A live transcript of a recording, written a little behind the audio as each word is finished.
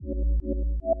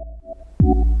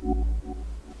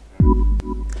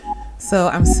So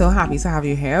I'm so happy to have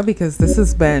you here because this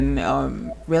has been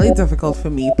really difficult for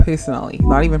me personally,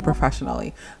 not even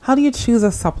professionally. How do you choose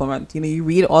a supplement? You know, you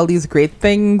read all these great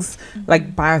things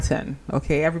like biotin.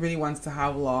 Okay, everybody wants to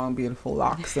have long, beautiful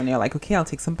locks, and you're like, okay, I'll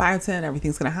take some biotin.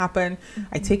 Everything's gonna happen.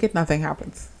 I take it, nothing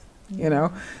happens. You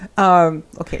know,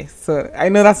 okay. So I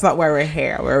know that's not why we're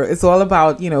here. Where it's all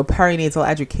about perinatal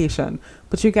education.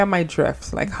 But you get my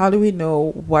drift. Like, how do we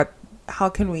know what? How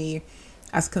can we,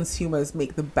 as consumers,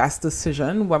 make the best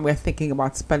decision when we're thinking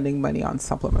about spending money on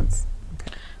supplements?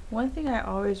 Okay. One thing I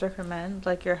always recommend,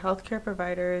 like your healthcare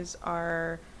providers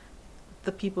are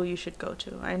the people you should go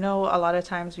to. I know a lot of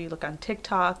times we look on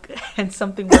TikTok and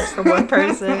something works for one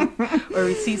person, or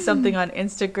we see something on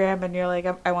Instagram and you're like,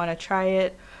 I want to try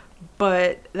it.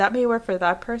 But that may work for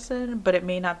that person, but it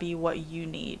may not be what you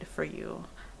need for you.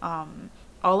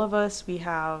 All of us, we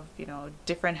have,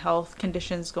 different health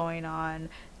conditions going on,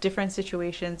 different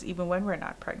situations, even when we're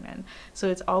not pregnant. So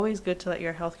it's always good to let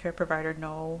your healthcare provider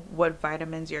know what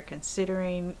vitamins you're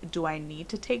considering. Do I need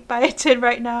to take biotin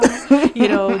right now?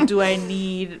 Do I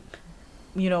need,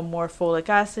 more folic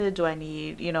acid? Do I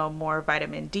need, more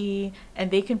vitamin D?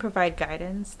 And they can provide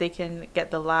guidance. They can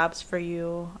get the labs for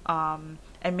you,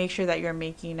 and make sure that you're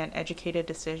making an educated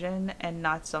decision and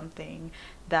not something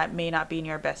that may not be in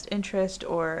your best interest,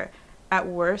 or at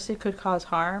worst it could cause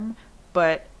harm,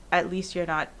 but at least you're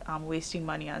not wasting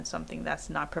money on something that's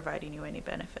not providing you any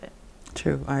benefit.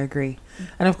 True, I agree.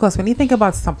 And of course, when you think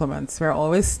about supplements, we're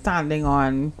always standing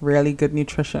on really good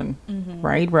nutrition,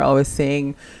 right? We're always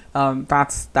saying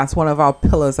that's one of our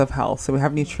pillars of health. So we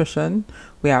have nutrition,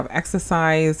 we have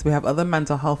exercise, we have other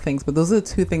mental health things, but those are the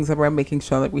two things that we're making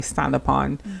sure that we stand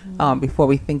upon before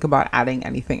we think about adding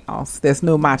anything else. There's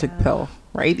no magic pill,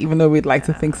 right? Even though we'd like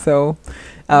to think so.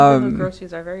 The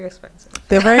groceries are very expensive.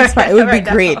 They're very expensive. It would be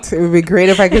great. It would be great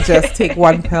if I could just take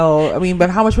one pill. I mean, but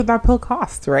how much would that pill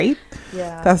cost, right?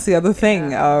 Yeah. That's the other thing.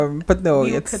 But no,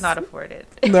 you could not afford it.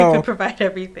 No. You could provide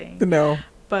everything. No.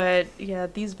 But yeah,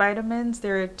 these vitamins,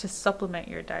 they're to supplement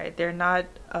your diet. They're not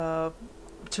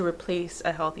to replace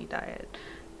a healthy diet.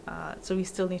 So we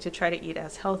still need to try to eat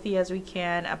as healthy as we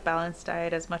can, a balanced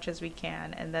diet as much as we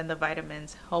can, and then the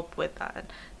vitamins help with that,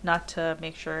 not to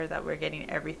make sure that we're getting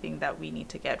everything that we need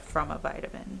to get from a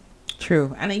vitamin.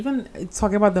 True. And even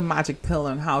talking about the magic pill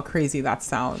and how crazy that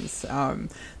sounds,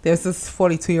 there's this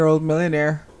 42-year-old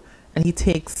millionaire, and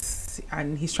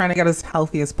he's trying to get as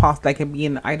healthy as possible. Like,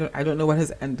 I don't know what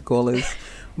his end goal is,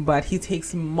 but he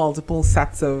takes multiple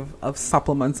sets of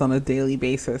supplements on a daily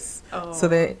basis. So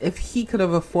that if he could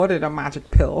have afforded a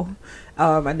magic pill,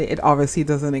 and it obviously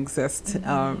doesn't exist.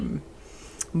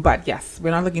 But yes,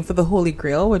 we're not looking for the holy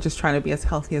grail. We're just trying to be as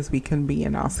healthy as we can be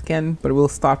in our skin. But we'll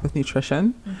start with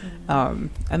nutrition, and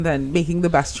then making the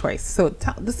best choice. So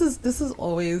this is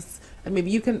always, and maybe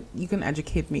you can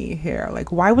educate me here.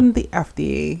 Like, why wouldn't the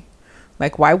FDA,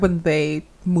 why wouldn't they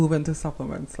move into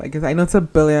supplements? Like, I know it's a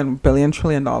billion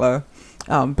trillion dollar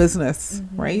business,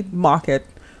 right? Market.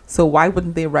 So why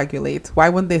wouldn't they regulate? Why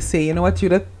wouldn't they say, you know what,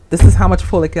 Judith, this is how much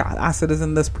folic acid is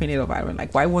in this prenatal vitamin?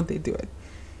 Like, why won't they do it?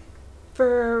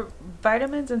 For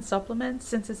vitamins and supplements,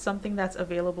 since it's something that's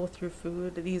available through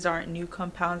food, these aren't new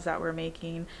compounds that we're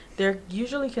making. They're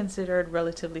usually considered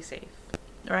relatively safe,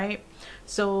 right?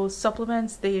 So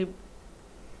supplements, they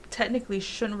technically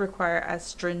shouldn't require as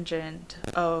stringent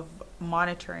of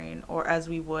monitoring or as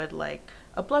we would like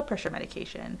a blood pressure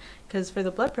medication, because for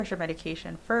the blood pressure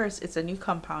medication, first, it's a new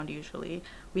compound. Usually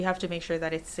we have to make sure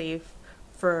that it's safe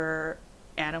for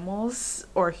animals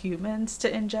or humans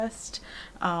to ingest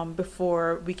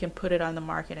before we can put it on the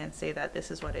market and say that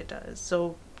this is what it does.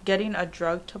 So getting a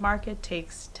drug to market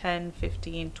takes 10,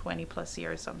 15, 20 plus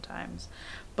years sometimes.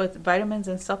 But vitamins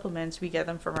and supplements, we get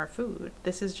them from our food.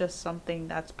 This is just something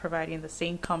that's providing the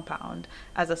same compound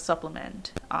as a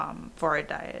supplement for our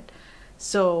diet.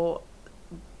 So,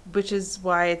 which is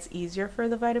why it's easier for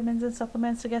the vitamins and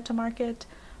supplements to get to market.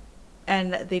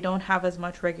 And they don't have as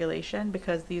much regulation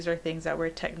because these are things that we're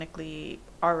technically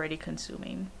already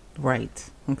consuming. Right.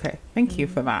 Okay. Thank you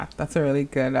for that. That's a really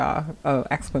good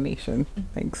explanation.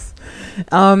 Thanks.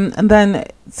 And then,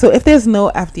 so if there's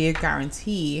no FDA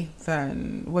guarantee,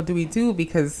 then what do we do?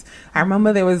 Because I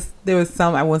remember there was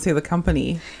some, I won't say the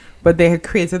company, but they had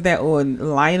created their own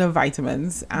line of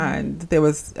vitamins, and there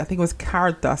was, I think it was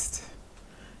carrot dust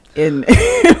in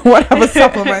whatever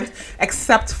supplement,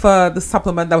 except for the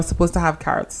supplement that was supposed to have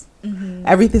carrots.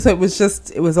 Everything, so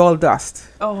it was all dust.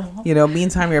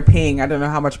 Meantime you're paying, I don't know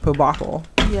how much per bottle.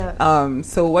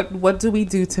 So what do we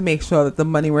do to make sure that the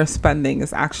money we're spending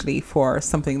is actually for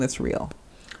something that's real?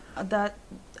 That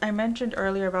I mentioned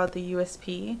earlier about the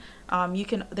USP, you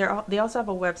can they also have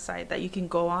a website that you can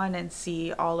go on and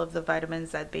see all of the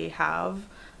vitamins that they have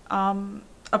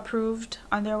approved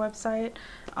on their website.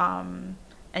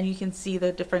 And you can see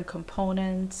the different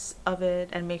components of it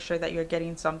and make sure that you're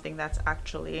getting something that's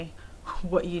actually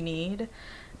what you need.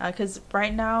 Because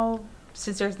right now,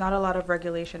 since there's not a lot of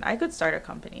regulation, I could start a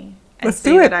company and Let's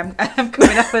say do it. that I'm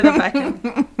coming up with a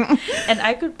vitamin. And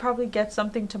I could probably get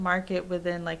something to market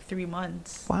within like 3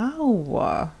 months.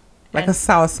 Wow. Like And a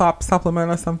soursop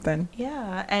supplement or something.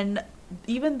 yeah, and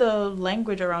even the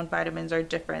language around vitamins are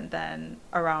different than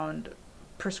around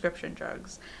prescription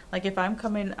drugs. Like if I'm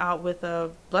coming out with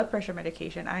a blood pressure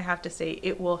medication, I have to say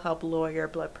it will help lower your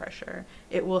blood pressure.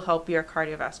 It will help your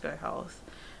cardiovascular health.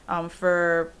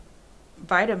 For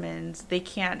vitamins, they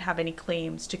can't have any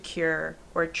claims to cure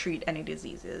or treat any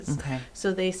diseases. Okay.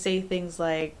 So they say things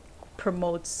like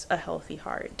promotes a healthy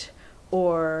heart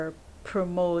or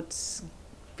promotes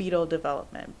fetal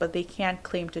development, but they can't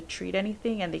claim to treat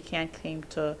anything and they can't claim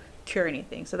to cure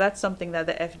anything. So that's something that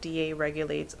the FDA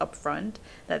regulates upfront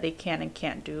that they can and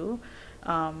can't do.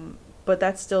 But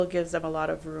that still gives them a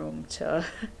lot of room to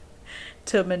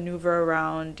to maneuver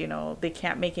around. They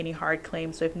can't make any hard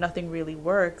claims. So if nothing really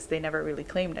works, they never really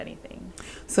claimed anything.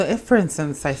 So if, for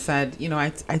instance, I said,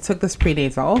 I took this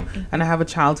prenatal and I have a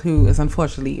child who is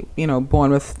unfortunately,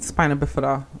 born with spina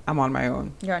bifida, I'm on my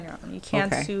own. You're on your own. You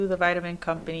can't Okay. sue the vitamin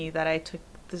company that I took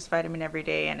this vitamin every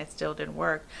day and it still didn't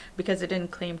work because it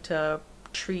didn't claim to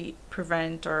treat,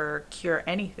 prevent, or cure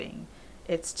anything.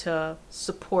 It's to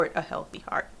support a healthy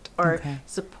heart or Okay.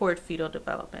 support fetal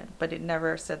development, but it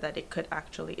never said that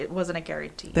it wasn't a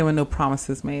guarantee. There were no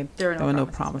promises made. There were no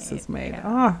promises made. Yeah.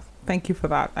 Oh, thank you for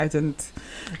that. I didn't.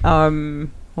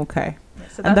 Okay. Yeah,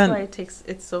 so And that's then- why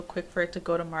it's so quick for it to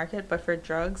go to market. But for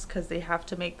drugs, because they have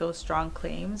to make those strong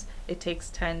claims, it takes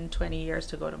 10, 20 years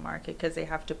to go to market because they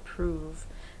have to prove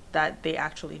that they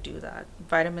actually do that.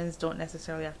 Vitamins don't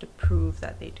necessarily have to prove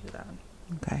that they do that.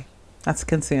 Okay. That's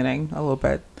concerning a little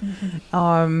bit.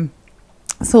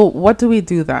 So what do we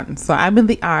do then? So I'm in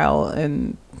the aisle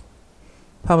in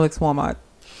Publix, Walmart,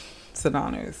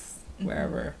 Sedano's,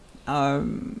 wherever.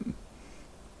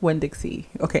 Winn-Dixie.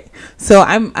 Okay. So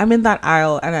I'm in that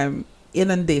aisle and I'm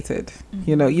inundated.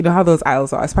 You know how those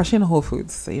aisles are, especially in Whole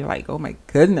Foods. So you're like, oh my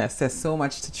goodness, there's so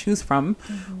much to choose from.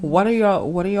 What are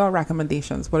your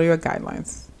recommendations? What are your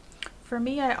guidelines? For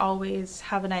me, I always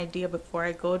have an idea before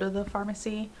I go to the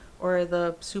pharmacy or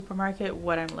the supermarket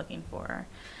what I'm looking for.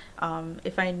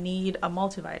 If I need a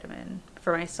multivitamin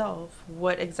for myself,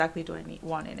 what exactly do I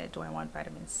want in it? Do I want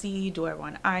vitamin C? Do I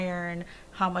want iron?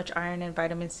 How much iron and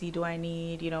vitamin C do I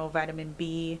need? Vitamin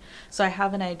B. So I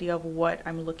have an idea of what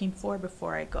I'm looking for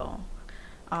before I go.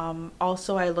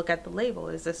 Also, I look at the label.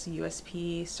 Is this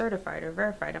USP certified or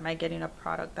verified? Am I getting a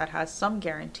product that has some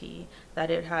guarantee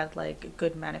that it had like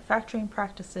good manufacturing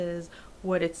practices?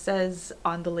 What it says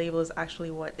on the label is actually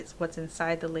what's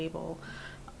inside the label,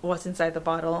 what's inside the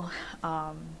bottle.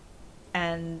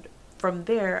 And from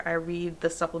there, I read the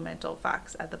supplemental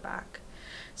facts at the back.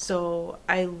 So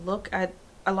I look at,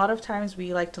 a lot of times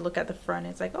we like to look at the front.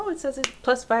 It's like, oh, it says it's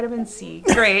plus vitamin C.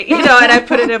 Great. And I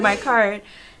put it in my cart.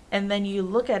 And then you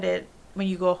look at it when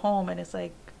you go home and it's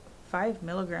like 5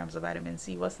 milligrams of vitamin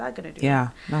C. What's that going to do? Yeah,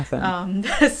 nothing.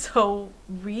 So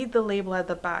read the label at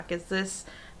the back. Is this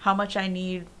how much I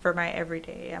need for my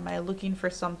everyday? Am I looking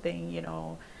for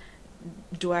something,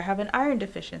 do I have an iron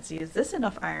deficiency? Is this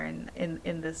enough iron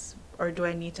in this? Or do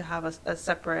I need to have a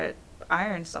separate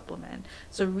iron supplement?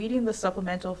 So reading the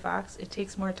supplemental facts, it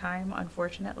takes more time,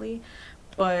 unfortunately.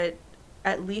 But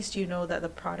at least you know that the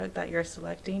product that you're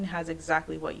selecting has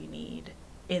exactly what you need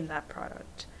in that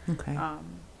product. Okay.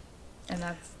 And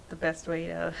that's the best way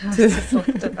to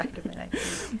select a vitamin, I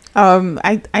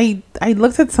think. I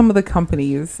looked at some of the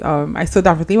companies. I so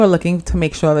definitely were looking to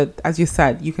make sure that, as you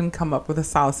said, you can come up with a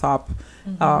soursop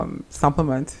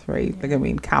supplement, right? Yeah.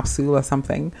 Like, capsule or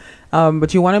something.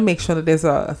 But you want to make sure that there's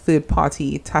a third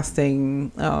party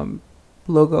testing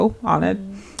logo on it.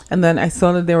 And then I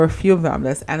saw that there were a few of them.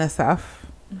 There's NSF,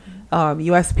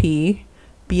 USP,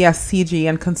 BSCG,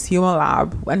 and Consumer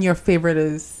Lab. And your favorite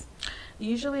is?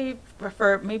 Usually,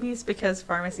 maybe it's because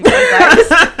pharmacy guys.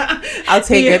 I'll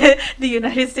take it. The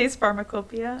United States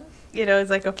Pharmacopoeia, is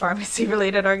like a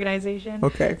pharmacy-related organization.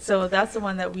 Okay. So that's the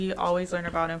one that we always learn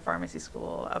about in pharmacy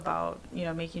school, about,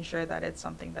 making sure that it's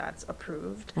something that's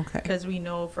approved. Okay. Because we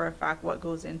know for a fact what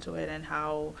goes into it and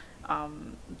how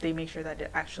they make sure that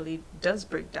it actually does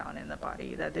break down in the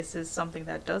body, that this is something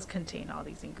that does contain all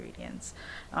these ingredients.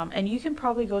 And you can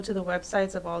probably go to the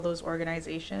websites of all those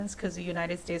organizations, because the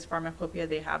United States Pharmacopoeia,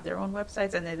 they have their own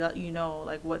websites, and they let you know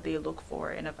like what they look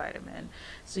for in a vitamin.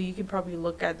 So you can probably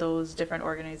look at those different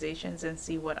organizations and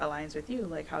see what aligns with you.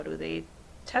 Like, how do they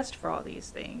test for all these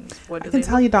things? What do I can they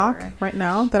tell you, look Doc, for? right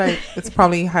now that it's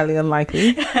probably highly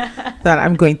unlikely that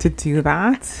I'm going to do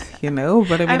that, you know.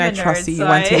 But I mean, I'm a I trust nerd, you. You so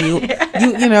went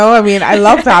to you know. I mean, I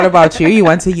love that about you. You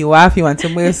went to UF, you went to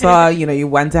MERSA, you know. You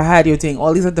went ahead. You're doing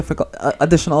all these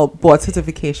additional board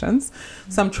certifications.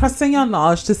 So I'm trusting your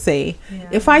knowledge to say, Yeah.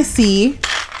 if I see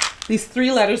these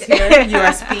 3 letters here,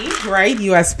 USP, right?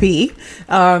 USP.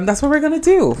 That's what we're gonna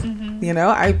do. You know,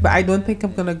 I don't think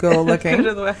I'm gonna go looking. Go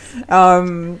to the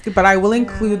website. But I will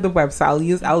include the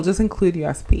website. I'll just include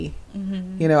USP.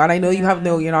 You know, and I know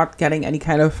you're not getting any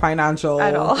kind of financial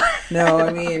At all. No,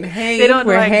 I mean, hey, They don't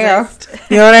we're know I here. exist.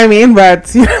 You know what I mean?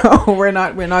 But you know, we're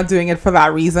not doing it for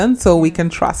that reason, so we can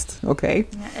trust. Okay.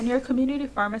 Yeah, and your community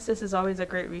pharmacist is always a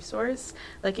great resource.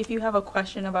 Like, if you have a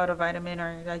question about a vitamin,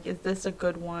 or like, is this a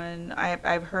good one?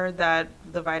 I've heard that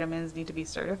the vitamins need to be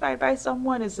certified by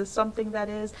someone. Is this something that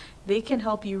is? They can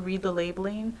help you read the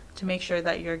labeling to make sure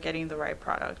that you're getting the right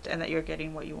product and that you're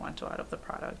getting what you want to out of the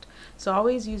product. So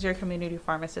always use your community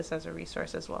pharmacist as a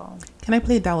resource as well. Can I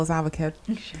play devil's advocate?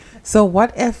 So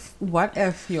what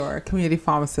if your community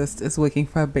pharmacist is working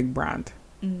for a big brand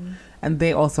and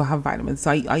they also have vitamins?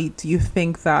 So do you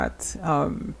think that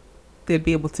they'd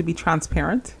be able to be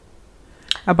transparent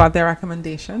about their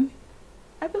recommendation?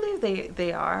 I believe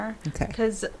they are. Okay.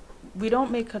 Because we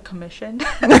don't make a commission.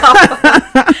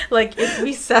 Like, if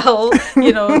we sell,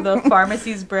 you know, the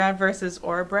pharmacy's brand versus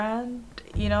our brand,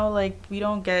 you know, like, we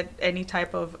don't get any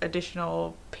type of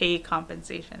additional pay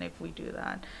compensation if we do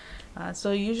that.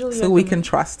 So usually, So we can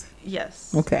trust.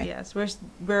 Yes. Okay. Yes,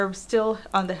 we're still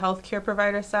on the healthcare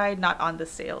provider side, not on the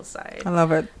sales side. I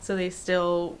love it. So they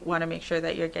still want to make sure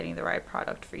that you're getting the right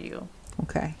product for you.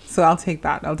 Okay. So I'll take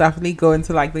that. I'll definitely go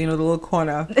into, like, the, you know, the little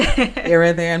corner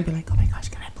area there and be like, oh my gosh,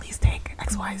 can I please take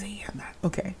XYZ and that?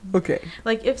 Okay. Okay.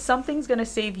 Like, if something's going to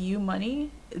save you money,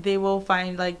 they will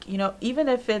find, like, you know, even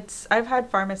if it's, I've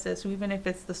had pharmacists who, even if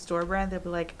it's the store brand, they'll be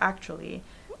like, actually,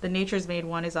 the Nature's Made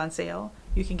one is on sale.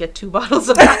 You can get 2 bottles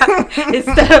of that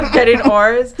instead of getting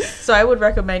ours. So I would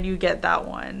recommend you get that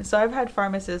one. So I've had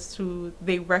pharmacists who,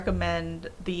 they recommend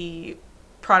the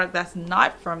product that's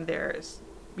not from theirs,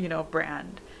 you know,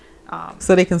 brand.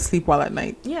 So they can sleep well at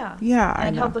night. Yeah. Yeah.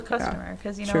 And I help know. the customer.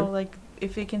 Because, you know, True. like,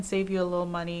 if it can save you a little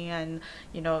money and,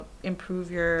 you know,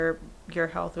 improve your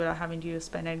health without having you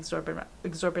spend an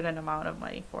exorbitant amount of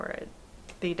money for it,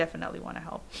 they definitely want to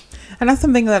help. And that's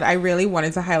something that I really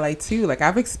wanted to highlight too. Like,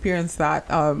 I've experienced that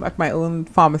at my own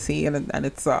pharmacy, and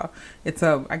it's a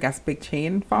I guess big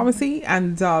chain pharmacy,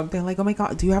 and they're like, oh my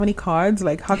god, do you have any cards?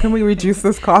 Like, how can we reduce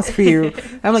this cost for you?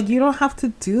 And I'm like, you don't have to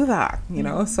do that, you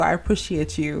know. So I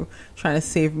appreciate you trying to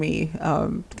save me,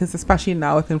 because especially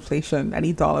now with inflation,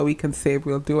 any dollar we can save,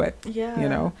 we'll do it. Yeah. You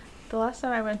know. The last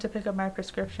time I went to pick up my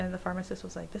prescription, the pharmacist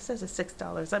was like, this says it's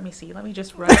 $6. Let me see. Let me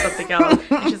just run something else.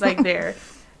 And she's like, there,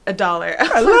 $1.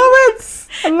 I love it.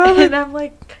 I love it. And I'm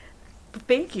like,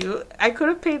 thank you. I could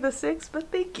have paid the $6,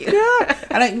 but thank you. Yeah.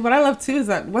 And what I love too is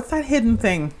that, what's that hidden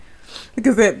thing?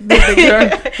 Because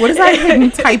what is that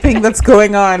hidden typing that's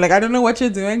going on? Like, I don't know what you're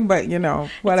doing, but you know,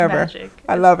 whatever. It's magic.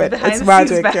 I love it. Behind It's the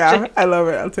magic. scenes Yeah, magic. I love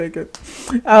it. I'll take it.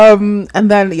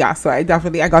 And then so I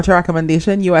got your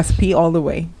recommendation, USP all the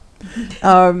way.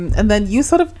 And then you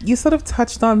sort of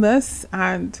touched on this,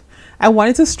 and I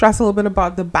wanted to stress a little bit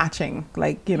about the batching.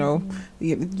 Like, you know,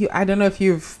 I don't know if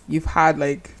you've had,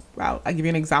 like, well, I'll give you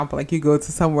an example. Like, you go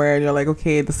to somewhere and you're like,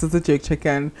 okay, this is the jerk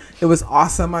chicken. It was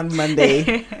awesome on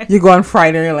Monday. You go on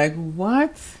Friday and you're like,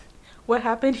 what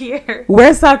happened here?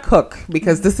 Where's that cook?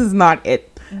 Because this is not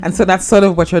it. And so that's sort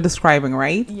of what you're describing,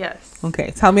 right? Yes. Okay.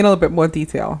 Tell me in a little bit more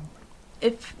detail.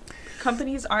 If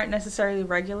companies aren't necessarily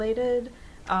regulated,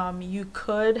 you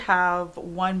could have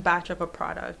one batch of a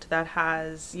product that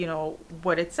has, you know,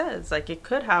 what it says. Like, it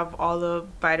could have all the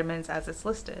vitamins as it's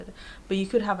listed, but you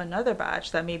could have another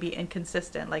batch that may be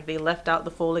inconsistent. Like, they left out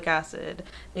the folic acid.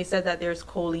 They said that there's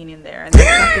choline in there and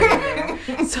there's nothing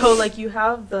in there. So, like, you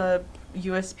have the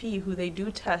USP who they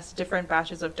do test different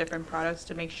batches of different products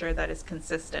to make sure that it's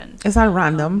consistent. Is that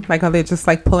random? Like, are they just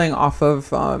like pulling off of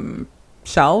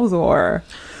shelves, or?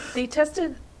 They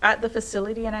tested at the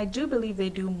facility, and I do believe they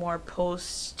do more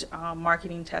post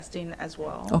marketing testing as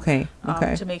well. Okay.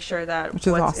 To make sure that which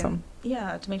is awesome.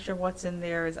 To make sure what's in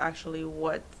there is actually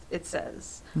what it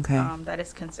says. Okay. That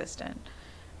is consistent.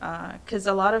 Because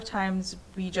a lot of times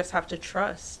we just have to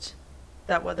trust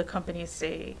that what the companies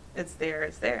say it's there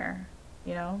is there,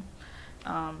 you know?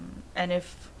 And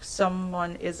if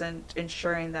someone isn't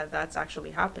ensuring that that's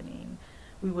actually happening,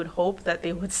 we would hope that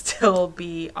they would still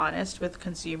be honest with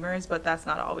consumers, but that's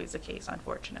not always the case,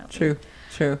 unfortunately. True,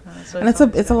 true. So And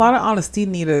it's a lot of honesty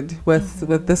needed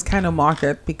with this kind of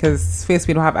market, because first,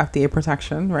 we don't have FDA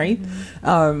protection, right?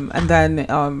 And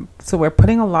then so we're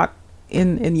putting a lot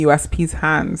in USP's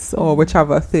hands, or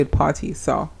whichever third party.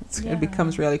 So it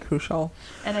becomes really crucial.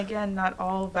 And again, not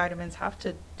all vitamins have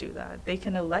to do that. They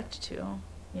can elect to,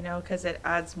 you know, because it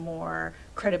adds more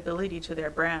credibility to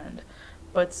their brand.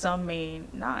 But some may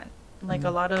not. Like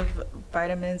a lot of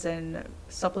vitamins and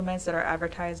supplements that are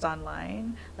advertised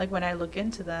online, like when I look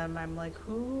into them, I'm like,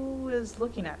 who is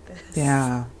looking at this?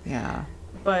 Yeah, yeah.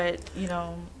 But, you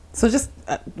know. So just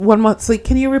one more. So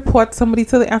can you report somebody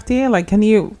to the FDA? Like, can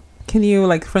you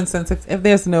like, for instance, if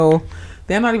there's no,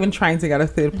 they're not even trying to get a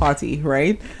third party,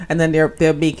 right? And then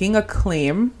they're making a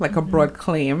claim, like a broad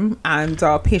claim, and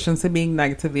patients are being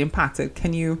negatively impacted.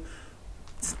 Can you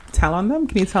tell on them?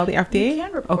 Can you tell the FDA? You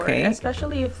can report,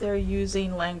 especially if they're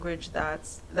using language that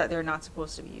they're not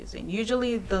supposed to be using.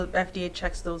 Usually the FDA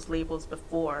checks those labels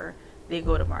before they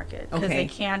go to market, because they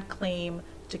can't claim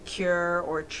to cure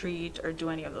or treat or do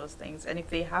any of those things. And if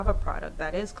they have a product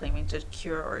that is claiming to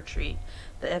cure or treat,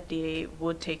 the FDA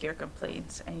would take your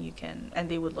complaints, and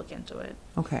they would look into it.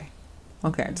 Okay,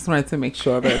 I just wanted to make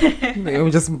sure that they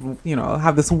would just,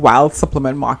 have this wild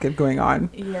supplement market going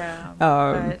on. Yeah,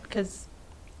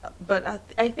 but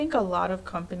I think a lot of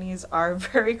companies are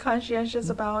very conscientious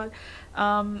about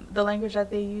the language that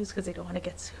they use, because they don't want to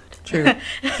get sued. True.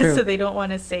 So they don't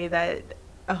want to say that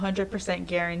 100%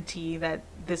 guarantee that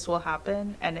this will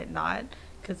happen and it not,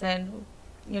 because then,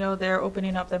 they're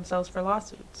opening up themselves for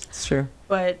lawsuits. It's true.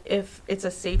 But if it's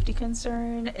a safety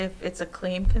concern, if it's a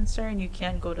claim concern, you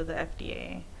can go to the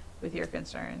FDA with your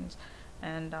concerns,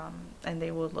 and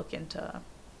they will look into,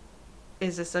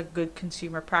 is this a good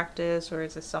consumer practice, or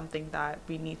is this something that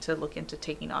we need to look into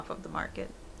taking off of the market?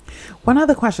 One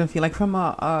other question for you, like from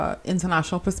a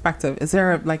international perspective, is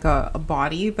there like a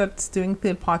body that's doing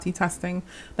third party testing?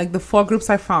 Like the 4 groups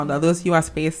I found, are those US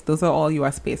based? Those are all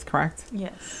US based, correct?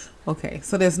 Yes. Okay,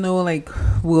 so there's no like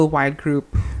worldwide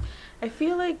group. I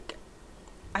feel like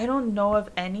I don't know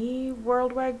of any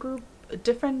worldwide group.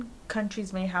 Different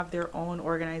countries may have their own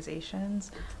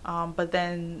organizations, but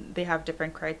then they have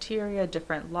different criteria,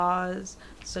 different laws.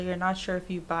 So you're not sure if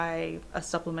you buy a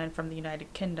supplement from the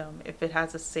United Kingdom, if it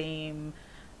has the same,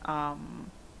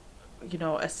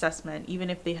 assessment, even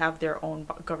if they have their own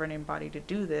governing body to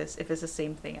do this, if it's the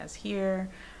same thing as here.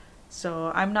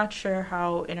 So I'm not sure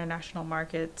how international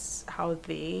markets, how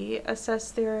they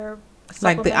assess their supplements.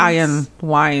 Like the iron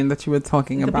wine that you were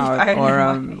talking about,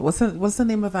 or what's the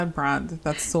name of that brand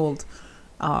that's sold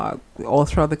all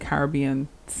throughout the Caribbean?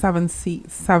 Seven. You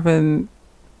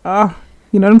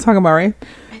know what I'm talking about, right?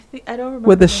 I don't remember.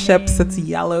 With the ships, it's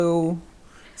yellow.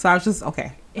 So I was just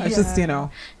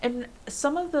And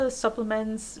some of the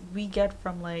supplements we get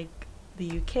from like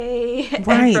the UK,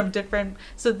 right, and from different,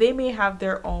 so they may have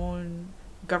their own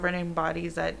governing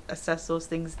bodies that assess those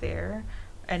things there,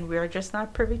 and we're just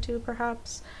not privy to,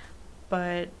 perhaps.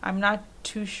 But I'm not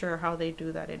too sure how they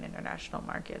do that in international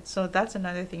markets. So that's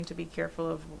another thing to be careful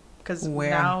of, because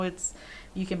now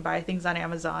you can buy things on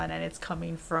Amazon and it's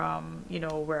coming from,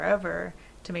 wherever,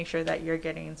 to make sure that you're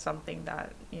getting something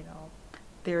that,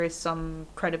 there is some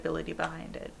credibility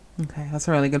behind it. Okay, that's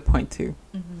a really good point too.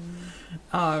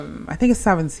 I think it's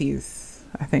 7 C's,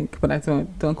 but I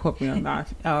don't quote me on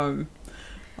that.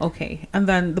 Okay, and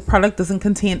then the product doesn't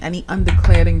contain any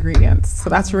undeclared ingredients,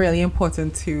 so that's really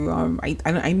important too.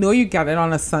 I know you get it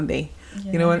on a Sunday,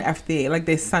 an FDA, like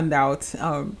they send out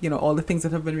all the things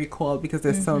that have been recalled because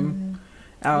there's some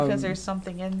because there's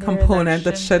something in there component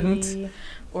that shouldn't,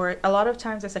 or a lot of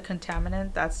times it's a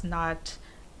contaminant that's not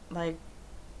like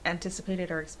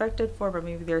anticipated or expected for, but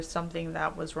maybe there's something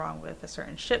that was wrong with a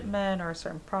certain shipment or a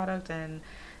certain product, and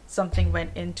something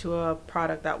went into a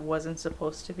product that wasn't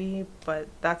supposed to be. But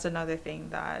that's another thing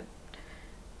that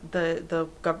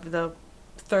the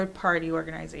third party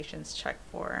organizations check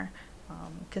for,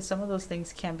 because some of those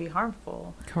things can be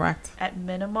harmful. Correct. At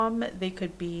minimum, they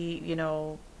could be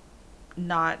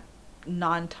not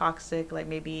non-toxic, like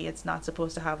maybe it's not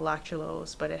supposed to have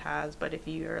lactulose, but it has. But if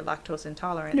you're lactose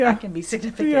intolerant, that can be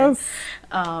significant. Yes.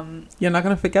 You're not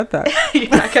going to forget that. You're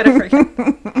not going to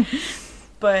forget.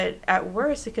 But at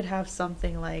worst, it could have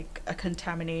something like a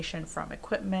contamination from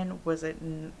equipment. Was it,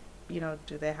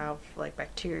 do they have like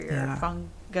bacteria or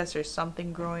fungus or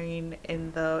something growing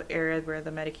in the area where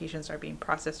the medications are being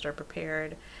processed or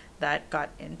prepared that got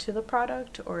into the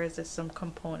product, or is this some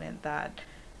component that,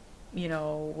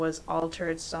 was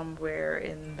altered somewhere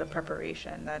in the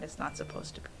preparation that it's not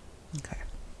supposed to be? Okay.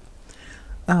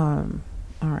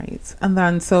 All right. And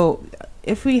then, so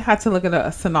if we had to look at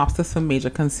a synopsis for major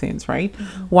concerns, right?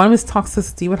 One was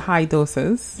toxicity with high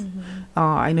doses.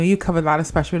 I know you covered that,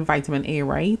 especially with vitamin A,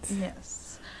 right?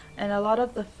 Yes. And a lot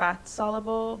of the fat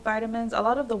soluble vitamins, a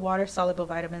lot of the water soluble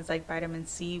vitamins like vitamin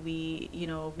C,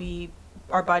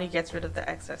 our body gets rid of the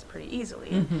excess pretty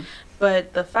easily.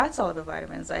 But the fat soluble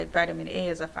vitamins, like vitamin A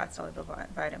is a fat soluble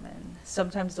vitamin.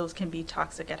 Sometimes those can be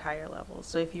toxic at higher levels.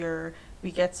 So if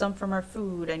we get some from our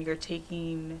food and you're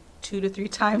taking 2 to 3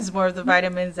 times more of the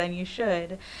vitamins than you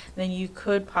should, then you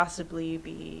could possibly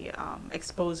be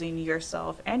exposing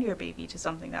yourself and your baby to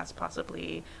something that's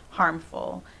possibly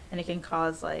harmful. And it can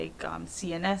cause like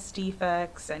CNS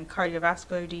defects and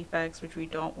cardiovascular defects, which we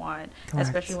don't want, Correct.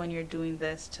 especially when you're doing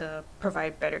this to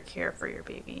provide better care for your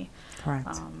baby.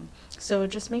 Correct. So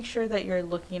just make sure that you're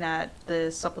looking at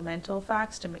the supplemental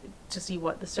facts to see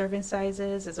what the serving size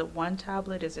is. Is it 1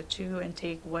 tablet? Is it 2? And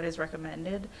take what is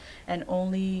recommended, and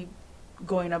only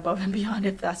going above and beyond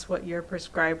if that's what your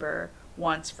prescriber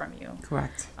wants from you.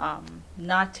 Correct.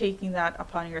 Not taking that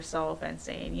upon yourself and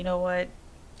saying, you know what,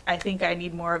 I think I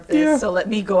need more of this, so let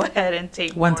me go ahead and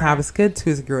take 1 more. tab is good, 2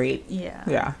 is great. Yeah.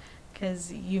 Yeah.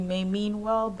 Because you may mean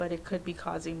well, but it could be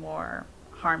causing more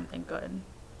harm than good.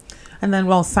 And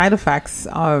then, side effects.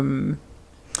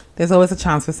 There's always a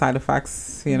chance for side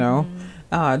effects,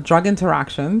 drug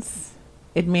interactions.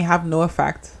 It may have no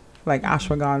effect, like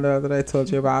ashwagandha that I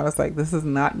told you about. It's like, this is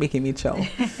not making me chill.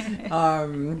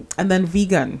 And then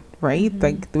vegan, right?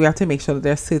 Like, we have to make sure that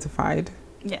they're certified.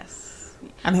 Yes.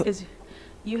 And Because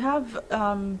you have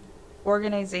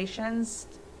organizations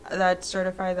that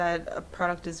certify that a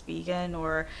product is vegan,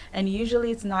 and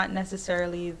usually it's not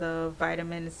necessarily the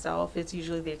vitamin itself, it's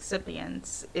usually the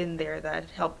excipients in there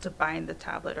that help to bind the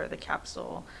tablet or the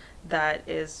capsule that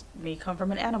may come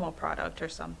from an animal product or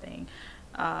something.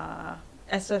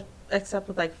 Except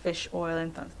with like fish oil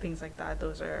and things like that,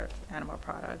 those are animal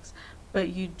products. But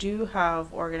you do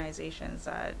have organizations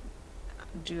that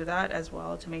do that as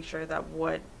well to make sure that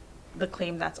what the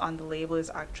claim that's on the label is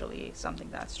actually something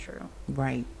that's true.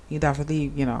 Right. You definitely,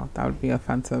 that would be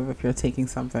offensive if you're taking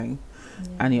something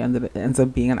and it ends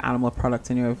up being an animal product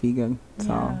and you're a vegan.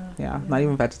 So, not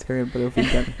even vegetarian, but a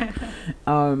vegan.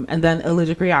 And then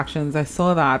allergic reactions. I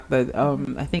saw that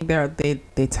I think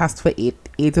they test for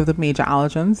eight of the major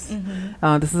allergens.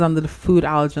 This is under the Food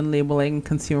Allergen Labeling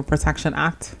Consumer Protection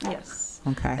Act. Yes.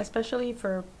 Okay. Especially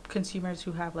for consumers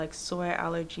who have like soy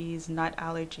allergies, nut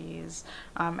allergies,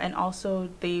 and also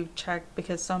they check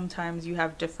because sometimes you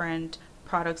have different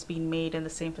products being made in the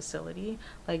same facility.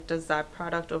 Like, does that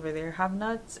product over there have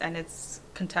nuts and it's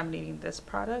contaminating this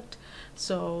product?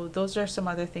 So those are some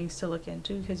other things to look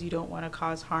into, because you don't want to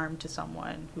cause harm to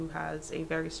someone who has a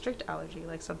very strict allergy,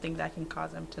 like something that can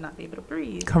cause them to not be able to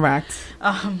breathe. Correct.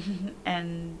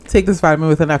 And take this vitamin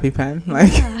with an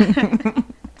EpiPen.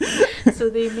 So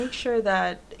they make sure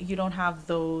that you don't have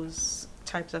those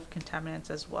types of contaminants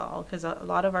as well, because a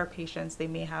lot of our patients, they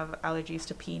may have allergies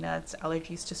to peanuts,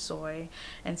 allergies to soy,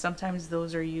 and sometimes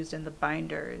those are used in the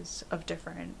binders of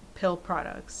different pill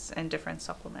products and different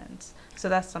supplements. So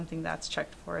that's something that's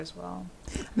checked for as well.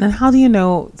 And then how do you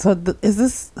know, is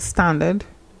this standard?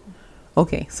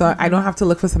 Okay, so I don't have to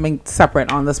look for something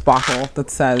separate on this bottle that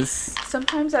says...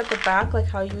 Sometimes at the back, like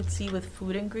how you would see with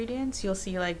food ingredients, you'll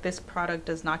see like this product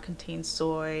does not contain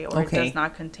soy, or it does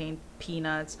not contain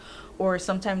peanuts, or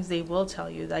sometimes they will tell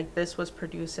you like this was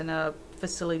produced in a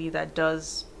facility that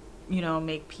does,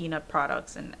 make peanut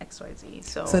products and XYZ.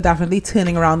 So definitely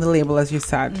turning around the label, as you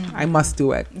said. I must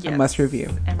do it. Yes. I must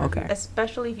review. Okay.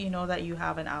 Especially if you know that you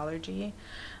have an allergy.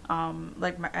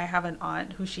 I have an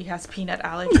aunt who she has peanut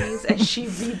allergies, and she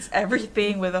reads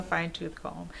everything with a fine-tooth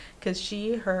comb, because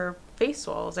her face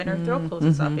swells and her throat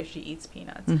closes up if she eats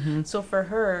peanuts. So for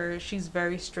her, she's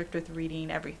very strict with reading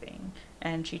everything,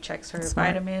 and she checks her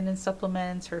vitamin and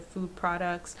supplements, her food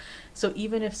products. So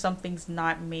even if something's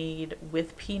not made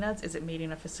with peanuts, is it made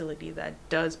in a facility that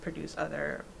does produce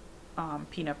other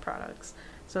peanut products?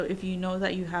 So if you know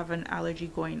that you have an allergy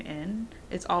going in,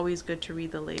 it's always good to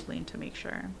read the labeling to make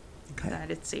sure that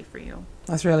it's safe for you.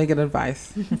 That's really good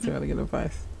advice. That's really good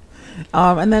advice.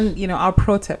 And then, our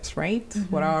pro tips, right?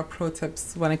 What are our pro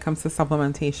tips when it comes to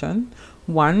supplementation?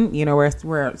 One,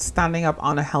 we're standing up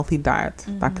on a healthy diet.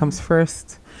 That comes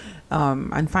first.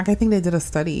 In fact, I think they did a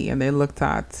study and they looked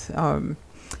at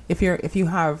if you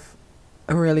have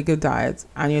a really good diet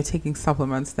and you're taking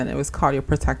supplements, then it was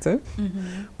cardioprotective.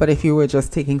 But if you were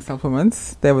just taking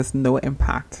supplements, there was no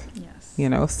impact. Yes. you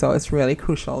know, so it's really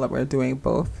crucial that we're doing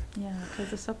both. Yeah,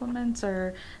 because the supplements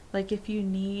are like, if you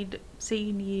need, say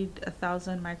you need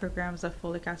 1,000 micrograms of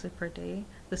folic acid per day,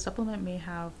 the supplement may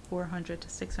have 400 to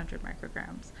 600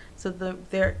 micrograms. So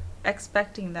they're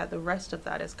expecting that the rest of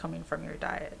that is coming from your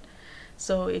diet.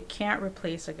 So it can't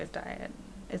replace a good diet.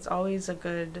 It's always a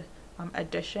good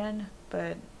addition,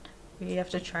 but we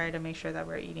have to try to make sure that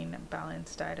we're eating a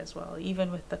balanced diet as well,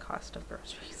 even with the cost of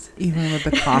groceries. Even with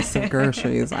the cost of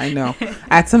groceries, I know.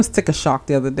 I had some sticker shock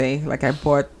the other day. Like I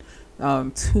bought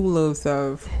 2 loaves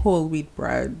of whole wheat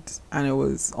bread, and it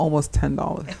was almost $10.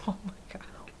 Oh my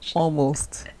gosh.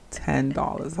 Almost $10.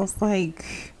 I was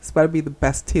like, this better be the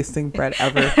best tasting bread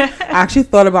ever. I actually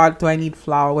thought about, do I need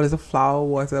flour? What is a flour?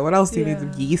 Water? What else do you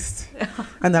need? Yeast?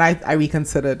 And then I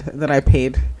reconsidered, and then I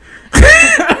paid.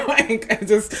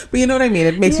 But you know what I mean?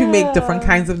 It makes you make different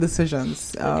kinds of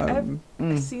decisions. I've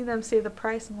seen them say the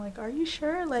price. I'm like, are you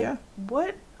sure? Like,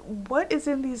 what is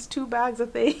in these 2 bags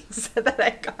of things that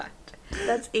I got?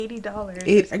 That's $80.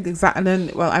 Exactly. And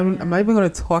then, well, I'm not even going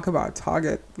to talk about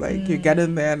Target. Like, you get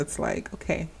in there and it's like,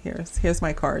 okay, here's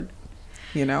my card,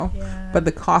 you know. But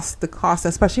the cost,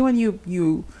 especially when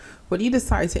you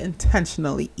decide to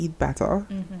intentionally eat better,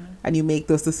 and you make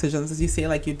those decisions, as you say,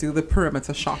 like you do the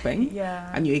perimeter shopping,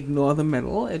 and you ignore the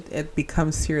middle, it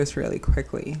becomes serious really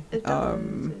quickly. It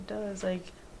does.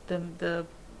 Like the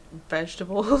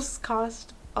vegetables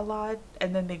cost a lot,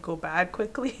 and then they go bad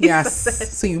quickly.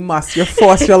 Yes. So you're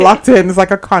forced, you're locked in. It's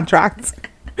like a contract.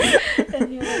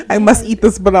 Like, I must eat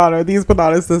these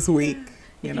bananas this week.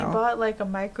 If you bought like a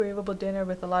microwavable dinner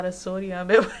with a lot of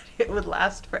sodium, it would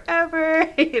last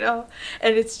forever, you know,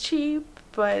 and it's cheap,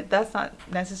 but that's not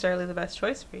necessarily the best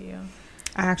choice for you.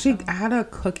 I had a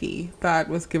cookie that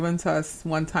was given to us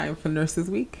one time for Nurses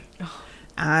Week.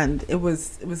 And it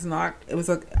was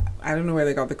I don't know where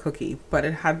they got the cookie, but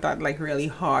it had that like really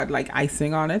hard like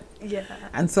icing on it. Yeah.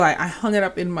 And so I hung it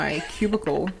up in my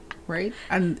cubicle, right?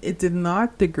 And it did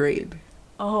not degrade.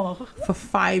 Oh. For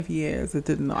 5 years, it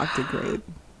did not degrade.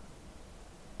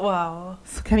 Wow.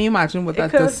 So can you imagine what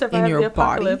that does in your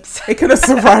body? It could have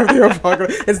survived the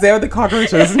apocalypse. It's there with the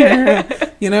cockroaches.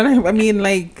 You know what I mean?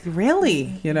 Like,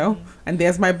 really, you know? And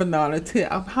there's my banana too.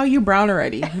 How are you brown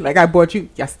already? Like, I bought you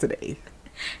yesterday.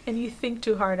 And you think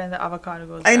too hard and the avocado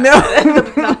goes I bad. know.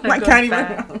 I can't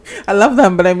even. I love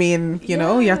them, but I mean, you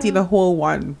know, you have to eat the whole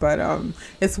one. But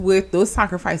it's worth, those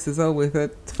sacrifices are worth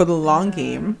it for the long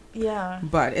game. Yeah.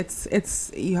 But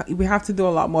we have to do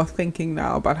a lot more thinking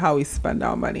now about how we spend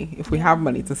our money, if we have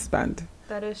money to spend.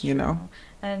 That is true. You know?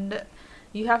 And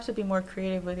you have to be more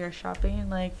creative with your shopping.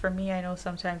 Like for me, I know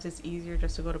sometimes it's easier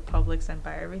just to go to Publix and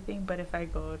buy everything. But if I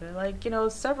go to like, you know,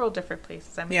 several different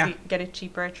places, I mean, get it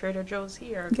cheaper at Trader Joe's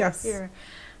here, or here.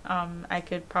 I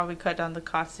could probably cut down the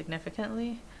cost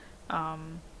significantly.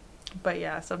 But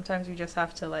yeah, sometimes we just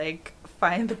have to like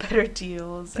find the better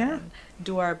deals and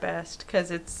do our best, because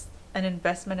it's an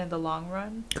investment in the long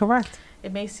run. Correct.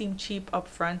 It may seem cheap up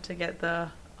front to get the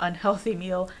unhealthy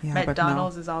meal.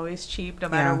 McDonald's is always cheap no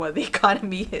matter what the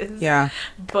economy is. Yeah.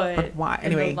 But why?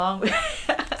 Anyway. In the long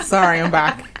Sorry, I'm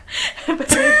back.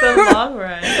 But in the long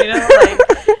run, you know, like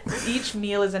each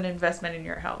meal is an investment in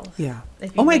your health. Yeah.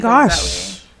 Oh my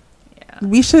gosh.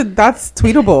 That's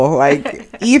tweetable. Like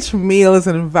each meal is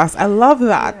an investment. I love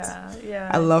that.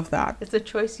 Yeah. I love that. It's a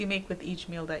choice you make with each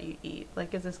meal that you eat.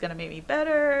 Like, is this going to make me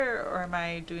better, or am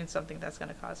I doing something that's going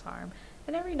to cause harm?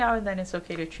 And every now and then it's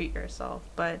okay to treat yourself.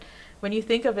 But when you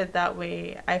think of it that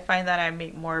way, I find that I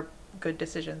make more good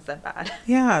decisions than bad.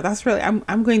 Yeah, that's really,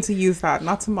 I'm going to use that.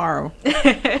 Not tomorrow.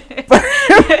 I'm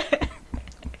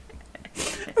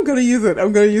going to use it.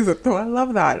 So I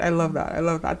love that.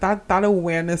 That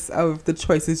awareness of the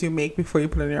choices you make before you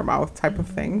put it in your mouth type of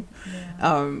thing.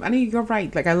 Yeah. And you're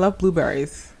right. Like, I love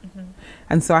blueberries.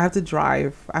 And so I have to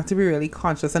be really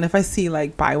conscious. And if I see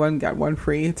like buy one, get one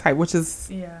free type, which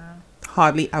is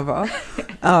hardly ever,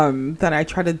 then I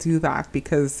try to do that,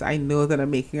 because I know that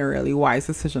I'm making a really wise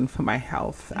decision for my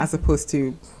health, as opposed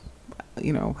to,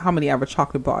 you know, how many ever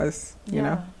chocolate bars, you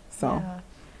know? So. Yeah.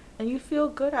 And you feel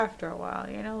good after a while,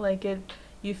 you know, like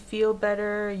you feel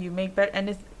better, you make better,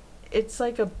 and it's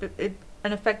like an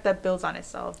effect that builds on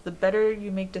itself. The better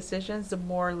you make decisions, the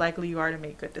more likely you are to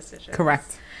make good decisions.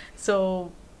 Correct.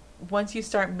 So once you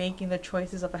start making the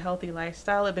choices of a healthy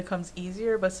lifestyle, it becomes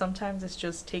easier, but sometimes it's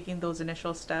just taking those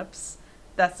initial steps.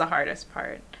 That's the hardest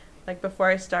part. Like before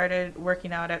I started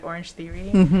working out at Orange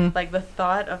Theory, like the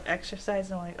thought of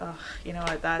exercise, I'm like, oh, you know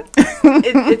what,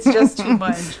 it's just too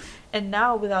much. And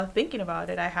now, without thinking about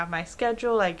it, I have my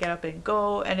schedule, I get up and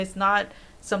go, and it's not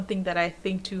something that I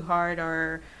think too hard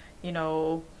or, you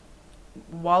know,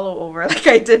 wallow over like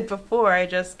I did before. I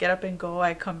just get up and go.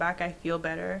 I come back. I feel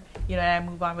better. And I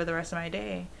move on with the rest of my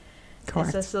day. Correct.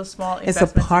 It's just those small It's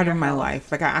investments a part in of your my health.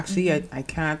 life. Like I actually, I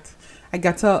can't. I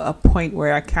get to a point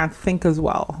where I can't think as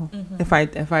well if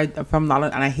I'm not,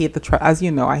 and I hate the as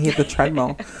you know, I hate the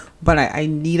treadmill, but I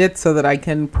need it so that I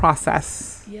can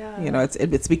process. Yeah.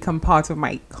 It's become part of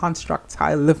my construct, how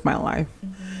I live my life.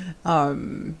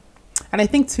 And I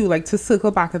think too, like to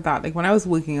circle back at that, like when I was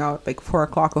working out, like 4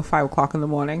 o'clock or 5 o'clock in the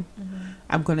morning,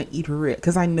 I'm gonna eat real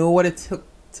because I know what it took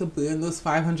to burn those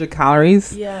 500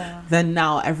 calories. Yeah. Then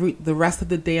now the rest of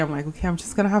the day I'm like, okay, I'm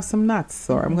just gonna have some nuts,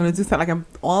 or I'm gonna do something. Like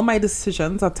all my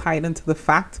decisions are tied into the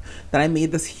fact that I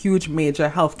made this huge major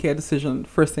healthcare decision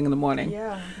first thing in the morning.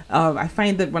 Yeah. I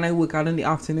find that when I work out in the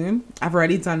afternoon, I've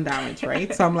already done damage,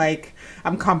 right? So I'm like,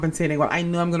 I'm compensating. Well, I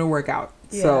know I'm gonna work out,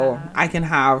 so I can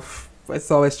have. It's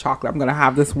always chocolate. I'm gonna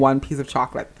have this one piece of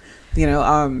chocolate.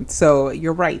 So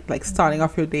you're right, like starting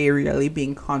off your day really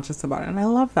being conscious about it, and I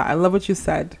love that. I love what you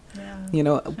said.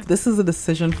 This is a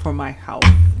decision for my health,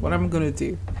 what I'm gonna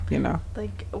do.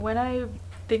 Like when I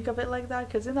think of it like that,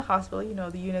 because in the hospital,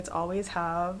 the units always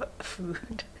have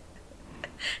food.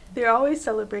 They're always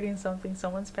celebrating something.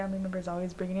 Someone's family member is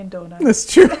always bringing in donuts.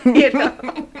 That's true.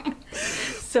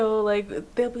 So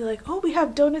like they'll be like, oh, we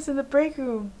have donuts in the break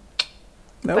room.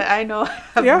 Nope. But I know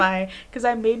because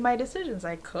I made my decisions.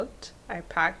 I cooked, I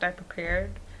packed, I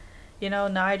prepared. Now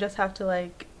I just have to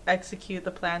like execute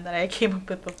the plan that I came up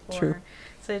with before. True.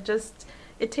 So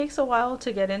it takes a while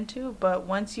to get into, but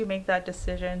once you make that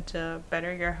decision to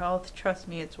better your health, trust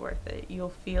me, it's worth it. You'll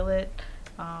feel it,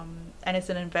 and it's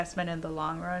an investment in the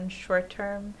long run. Short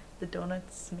term, the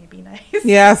donuts may be nice.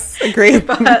 Yes, agreed.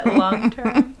 But long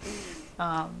term,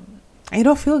 you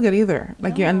don't feel good either.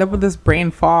 Like you end up with this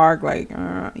brain fog, like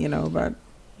but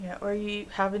yeah, or you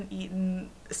haven't eaten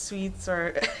sweets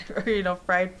or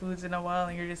fried foods in a while,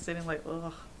 and you're just sitting like,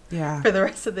 ugh. Yeah. For the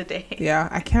rest of the day. Yeah,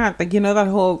 I can't. Like that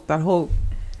whole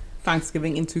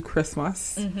Thanksgiving into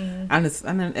Christmas, and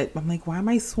I'm like, why am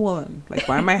I swollen? Like,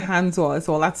 why are my hands all? It's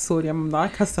all that sodium. I'm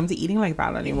not accustomed to eating like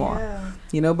that anymore.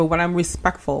 Yeah. But when I'm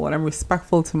respectful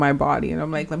to my body, and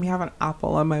I'm like, let me have an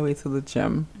apple on my way to the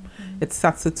gym. It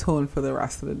sets the tone for the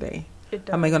rest of the day.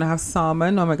 Am I going to have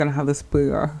salmon, or am I going to have this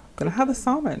burger? I'm going to have the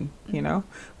salmon,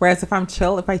 Whereas if I'm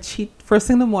chill, if I cheat first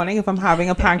thing in the morning, if I'm having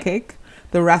a pancake,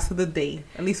 the rest of the day,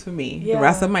 at least for me, the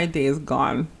rest of my day is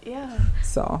gone. Yeah.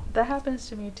 So. That happens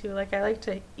to me too. Like I like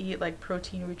to eat like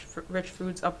protein-rich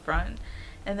foods up front.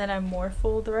 And then I'm more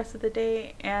full the rest of the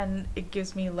day, and it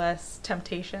gives me less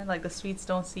temptation. Like the sweets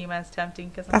don't seem as tempting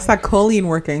because that's like, that choline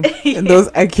working in those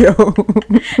egg yolk.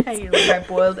 I eat like my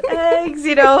boiled eggs,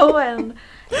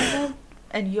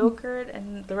 and yogurt,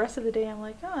 and the rest of the day I'm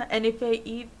like, And if I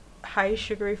eat high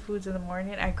sugary foods in the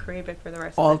morning, I crave it for the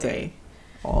rest of the day.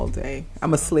 All day.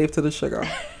 I'm a slave to the sugar.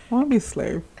 I want to be a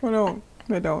slave. I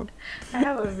don't. I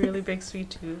have a really big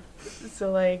sweet tooth,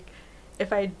 so like,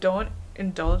 if I don't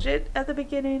indulge it at the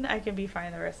beginning, I can be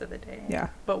fine the rest of the day. Yeah.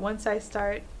 But once I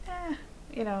start, a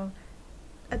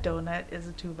donut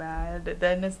isn't too bad.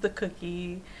 Then it's the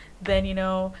cookie. Then,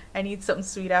 I need something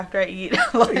sweet after I eat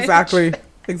lunch.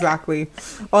 Exactly.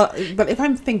 Well, but if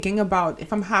I'm thinking about,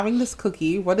 if I'm having this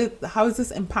cookie, how is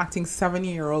this impacting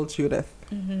 7-year-old Judith?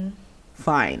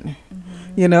 Fine.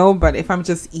 But if I'm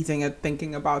just eating it,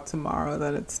 thinking about tomorrow,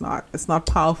 then it's not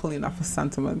powerful enough a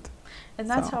sentiment. And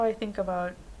that's how I think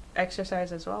about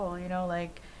exercise as well.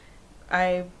 Like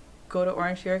I go to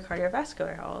Orange Theory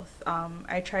Cardiovascular Health.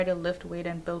 I try to lift weight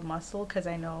and build muscle because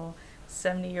I know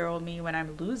 70-year-old me, when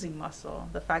I'm losing muscle,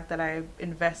 the fact that I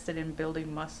invested in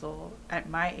building muscle at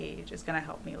my age is going to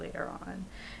help me later on.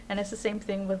 And it's the same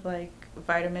thing with like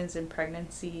vitamins in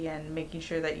pregnancy and making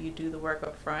sure that you do the work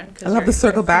up front. I love the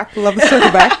circle back. Love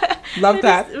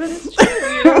that. But it's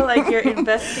true, like you're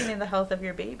investing in the health of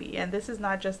your baby. And this is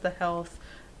not just the health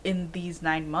in these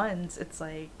 9 months. It's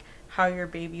like how your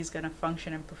baby's going to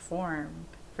function and perform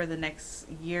for the next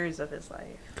years of his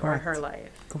life. Correct. Or her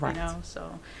life. Correct.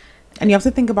 So. And you have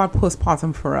to think about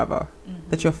postpartum forever,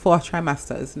 that your 4th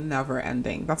trimester is never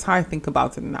ending. That's how I think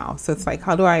about it now. So it's like,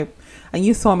 and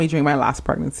you saw me during my last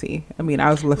pregnancy. I mean, I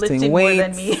was lifting weights. More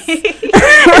than me.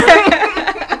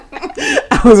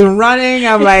 I was running.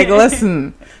 I'm like,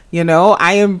 listen,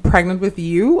 I am pregnant with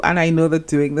you, and I know that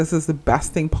doing this is the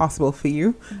best thing possible for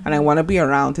you. And I want to be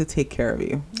around to take care of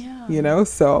you. Yeah.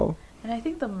 So. And I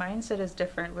think the mindset is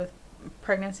different with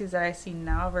pregnancies that I see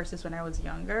now versus when I was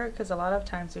younger, because a lot of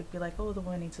times it'd be like, oh, the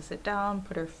woman needs to sit down,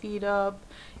 put her feet up,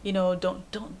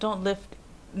 don't lift,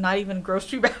 not even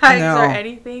grocery bags or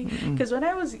anything. Because when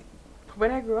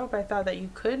I grew up, I thought that you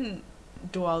couldn't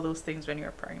do all those things when you're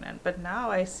pregnant, but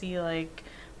now I see like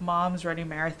moms running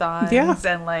marathons Yeah.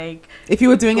 and like If you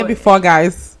were doing it before,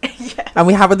 guys, yes. and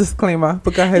we have a disclaimer,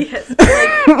 but go ahead. Yes.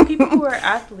 Like, people who are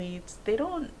athletes, they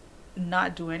don't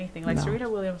not do anything. Like No. Serena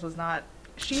Williams was not.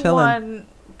 She Chilling. won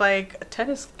like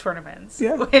tennis tournaments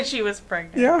Yeah. when she was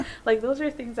pregnant. Yeah. Like those are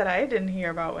things that I didn't hear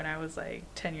about when I was like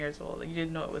 10 years old. Like, you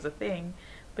didn't know it was a thing,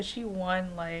 but she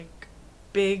won like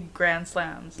big grand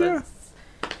slams. Yeah.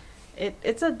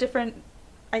 It's a different,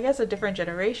 I guess, a different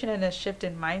generation and a shift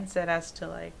in mindset as to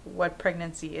like what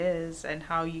pregnancy is and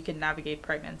how you can navigate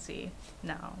pregnancy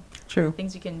now. True.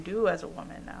 Things you can do as a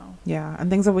woman now. Yeah, and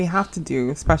things that we have to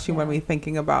do, especially when Yeah. we're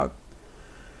thinking about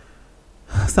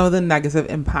some of the negative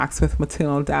impacts with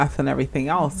maternal death and everything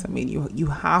else. I mean, you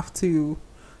have to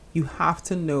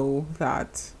know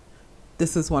that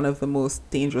this is one of the most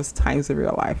dangerous times of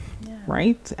your life, Yeah.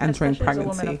 right? Entering Especially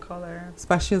pregnancy, as a woman of color.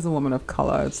 especially as a woman of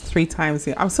color. It's 3 times.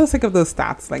 I'm so sick of those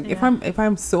stats. Like, Yeah. if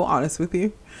I'm so honest with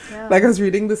you, Yeah. like I was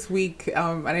reading this week,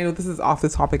 and I know this is off the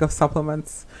topic of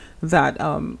supplements, that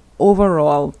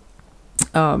overall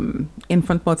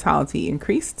infant mortality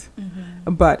increased,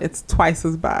 but it's twice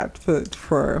as bad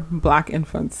for Black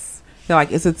infants. They're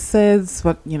like, is it SIDS?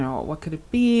 What could it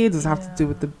be? Does it have to do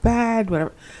with the bed?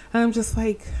 Whatever. And I'm just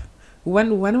like,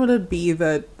 when would it be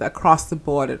that across the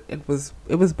board it was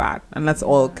bad, and let's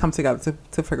all come together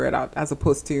to figure it out, as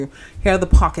opposed to here are the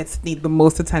pockets that need the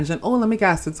most attention. Oh, let me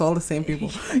guess, it's all the same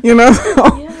people. Yeah,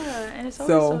 and it's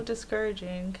always so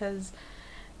discouraging because,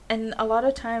 and a lot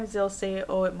of times they'll say,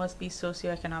 oh, it must be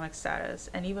socioeconomic status,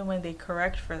 and even when they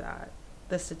correct for that,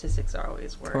 the statistics are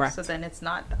always worse. Correct. So then it's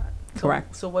not that.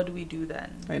 Correct. So what do we do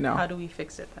then? I know. How do we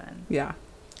fix it then? Yeah.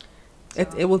 So.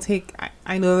 It will take.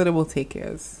 I know that it will take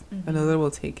years. I know that it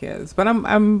will take years. But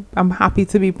I'm happy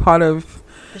to be part of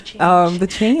the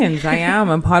change. I am.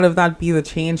 I'm part of that be the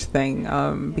change thing.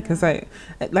 Because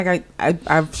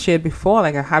I've shared before.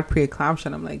 Like, I had preeclampsia,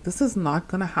 and I'm like, this is not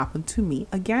gonna happen to me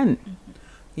again.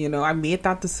 I made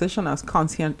that decision. I was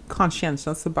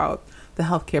conscientious about the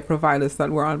healthcare providers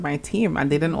that were on my team,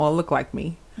 and they didn't all look like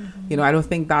me. I don't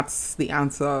think that's the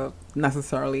answer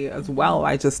necessarily as well.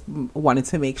 I just wanted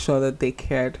to make sure that they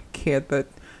cared that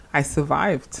I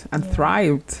survived and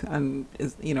thrived, and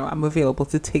I'm available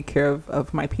to take care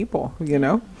of my people,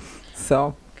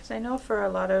 so. Because I know for a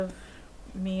lot of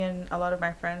me and a lot of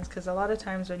my friends, because a lot of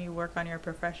times when you work on your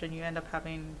profession, you end up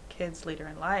having kids later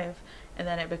in life, and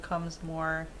then it becomes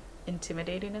more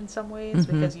intimidating in some ways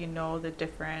because the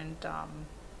different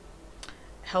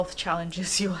health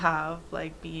challenges you have,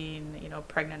 like being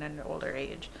pregnant at an older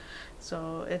age.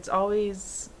 So it's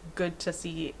always good to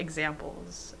see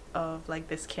examples of like,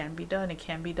 this can be done. It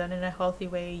can be done in a healthy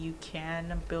way. You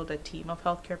can build a team of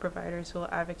healthcare providers who will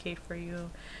advocate for you.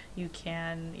 You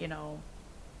can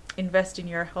invest in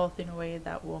your health in a way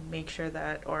that will make sure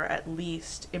that, or at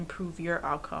least improve your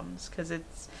outcomes, because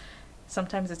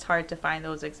sometimes it's hard to find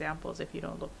those examples if you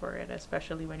don't look for it,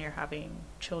 especially when you're having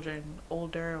children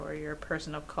older or you're a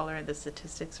person of color, and the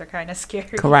statistics are kind of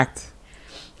scary. Correct.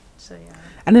 So yeah.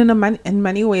 And in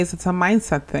many ways, it's a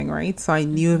mindset thing, right? So I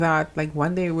knew that, like,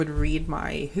 when they would read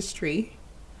my history,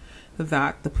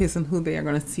 that the person who they are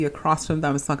going to see across from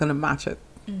them is not going to match it.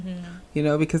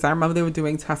 Because I remember they were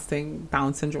doing testing,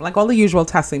 Down syndrome, like all the usual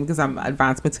testing, because I'm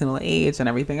advanced maternal age and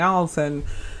everything else, and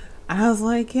I was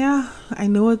like, yeah, I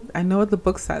know what the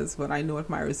book says, but I know what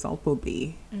my result will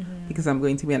be, because I'm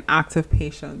going to be an active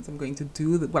patient. I'm going to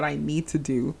do what I need to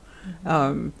do,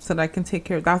 so that I can take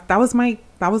care of that. That was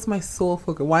my sole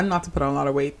focus. One, not to put on a lot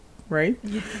of weight, right?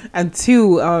 And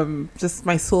two, just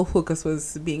my sole focus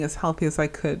was being as healthy as I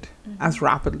could, as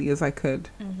rapidly as I could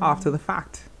after the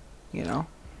fact,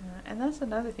 And that's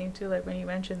another thing too, like when you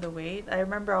mentioned the weight, I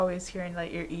remember always hearing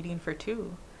like you're eating for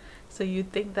 2. So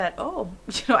you'd think that,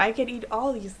 I can eat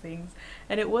all these things.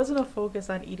 And it wasn't a focus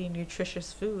on eating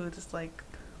nutritious foods. It's like,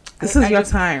 this is your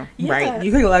time, right?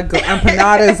 You can let go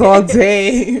empanadas all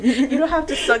day. You don't have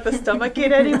to suck the stomach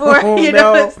in anymore.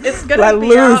 It's going let to be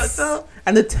loose. out. So.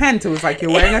 And the tent, it was like,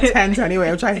 you're wearing a tent anyway,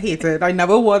 which I hated. I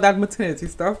never wore that maternity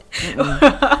stuff.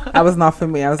 That was not for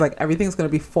me. I was like, everything's going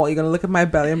to be full. You're going to look at my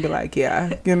belly and be like,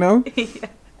 yeah.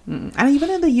 And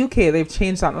even in the UK, they've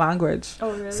changed that language.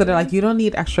 Oh, really? So they're like, you don't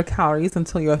need extra calories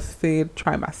until your 3rd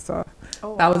trimester.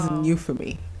 That was new for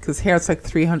me, because here it's like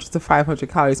 300 to 500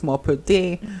 calories more per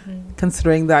day,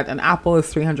 considering that an apple is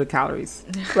 300 calories.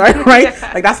 Right?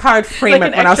 Like, that's how I'd frame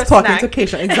it when I was talking to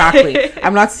patients. Exactly.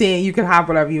 I'm not saying you can have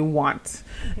whatever you want.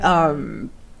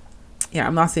 I'm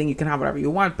not saying you can have whatever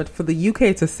you want, but for the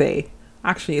UK to say,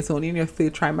 actually, it's only in your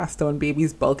 3rd trimester and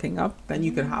baby's bulking up, then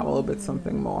you can have a little bit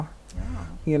something more.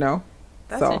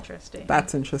 That's interesting.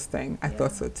 That's interesting. I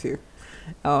thought so too.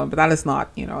 But that is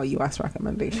not, a U.S.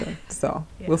 recommendation. So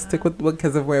we'll stick Yeah. with,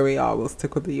 because of where we are, we'll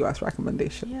stick with the U.S.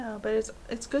 recommendation. Yeah, but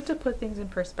it's good to put things in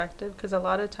perspective because a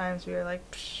lot of times we're like,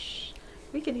 Psh,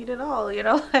 we can eat it all,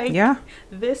 like Yeah.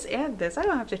 this and this. I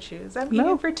don't have to choose. I'm No.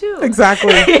 eating for two.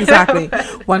 Exactly. You know? Exactly.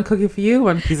 One cookie for you,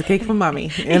 one piece of cake for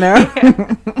mommy.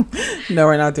 No,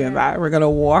 we're not doing that. We're gonna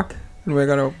walk and we're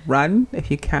gonna run if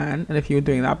you can, and if you're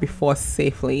doing that before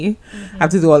safely. I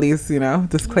have to do all these,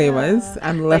 disclaimers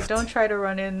and Like, lift. don't try to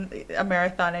run in a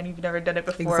marathon and you've never done it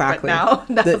before. Exactly. But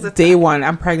now that's the Day time. one,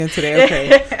 I'm pregnant today.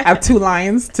 Okay, I have 2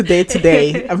 lines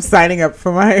today. I'm signing up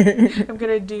for my. I'm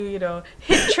gonna do,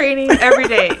 HIIT training every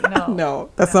day. No,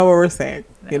 that's not what we're saying.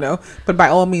 No. But by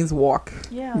all means, walk.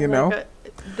 Yeah,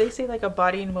 they say like a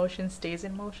body in motion stays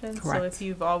in motion. Correct. So if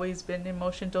you've always been in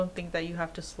motion, don't think that you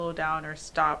have to slow down or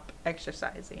stop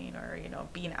exercising or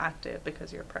being active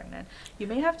because you're pregnant. You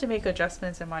may have to make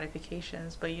adjustments and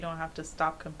modifications, but you don't have to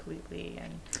stop completely.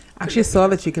 And I actually saw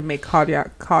that you can make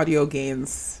cardio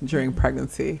gains during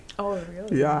pregnancy. Oh,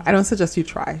 really? Yeah, I don't suggest you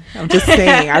try. I'm just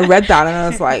saying. I read that and I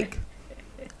was like,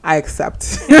 I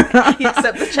accept. You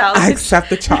accept the challenge. I accept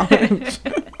the challenge.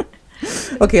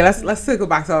 Okay, let's go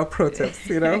back to our pro tips.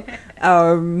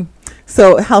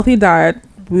 So healthy diet.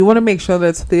 We want to make sure that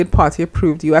it's third party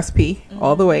approved, USP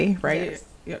all the way, right? Yes.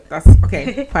 Yeah, that's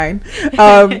okay. Fine.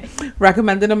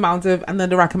 Recommended amount and then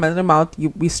the recommended amount.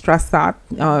 We stress that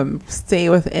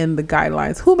stay within the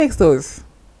guidelines. Who makes those?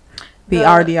 The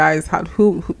RDIs.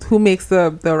 Who makes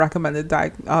the recommended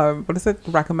diet? What is it?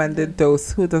 Recommended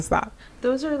dose. Who does that?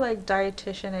 Those are like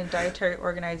dietitian and dietary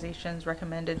organizations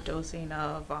recommended dosing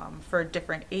of for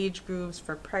different age groups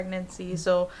for pregnancy.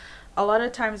 So a lot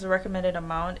of times the recommended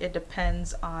amount, it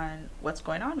depends on what's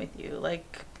going on with you.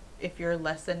 Like if you're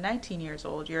less than 19 years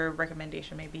old, your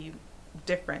recommendation may be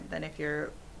different than if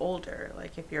you're older.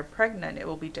 Like if you're pregnant, it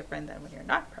will be different than when you're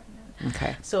not pregnant.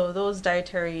 Okay. So those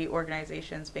dietary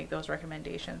organizations make those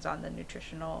recommendations on the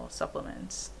nutritional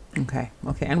supplements. Okay.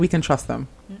 And we can trust them.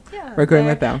 Yeah, We're going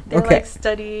with them. They're Okay. like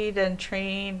studied and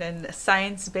trained and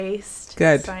science-based.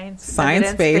 Good.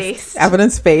 Science-based.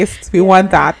 Evidence-based. We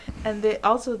want that. And they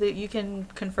also you can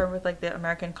confirm with like the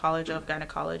American College of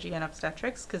Gynecology and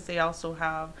Obstetrics because they also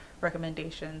have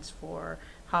recommendations for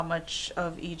how much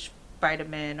of each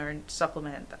vitamin or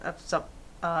supplement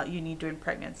you need during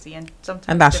pregnancy, and sometimes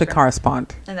And that should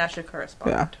correspond.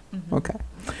 Yeah. Mm-hmm. Okay.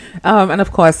 And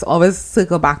of course, always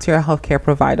circle back to your healthcare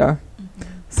provider. Mm-hmm.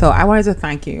 So I wanted to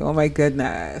thank you. Oh my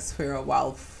goodness, for your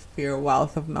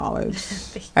wealth of knowledge.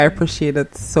 I appreciate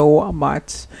it so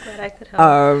much. Glad I could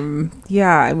help.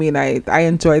 Yeah, I mean, I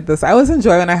enjoyed this. I always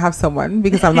enjoy when I have someone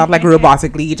because I'm not like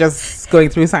robotically just going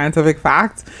through scientific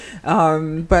facts.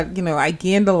 But I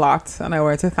gained a lot, and I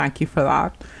wanted to thank you for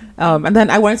that. And then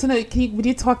I wanted to know, would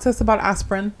you talk to us about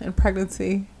aspirin in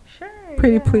pregnancy? Sure.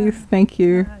 Pretty please. Thank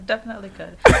you. Yeah, definitely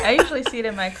could. I usually see it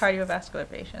in my cardiovascular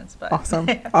patients, but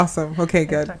Awesome. Okay,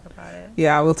 good. Talk about it.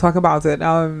 Yeah, we'll talk about it.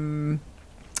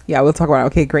 Yeah, we'll talk about it.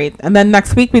 Okay, great. And then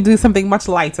next week we do something much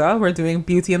lighter. We're doing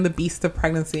Beauty and the Beast of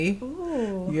Pregnancy.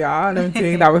 Ooh. Yeah, and I'm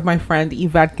doing that with my friend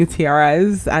Yvette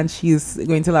Gutierrez, and she's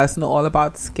going to let us know all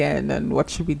about skin and what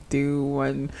should we do,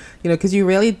 and because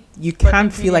you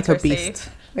can't feel like a beast.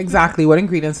 Safe. Exactly. What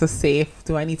ingredients are safe?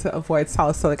 Do I need to avoid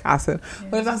salicylic acid? Yeah.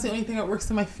 What if that's the only thing that works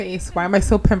in my face? Why am I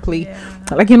so pimply? Yeah.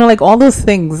 Like all those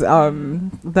things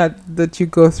that you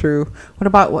go through. What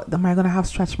about am I going to have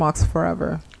stretch marks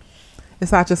forever? Is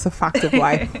that just a fact of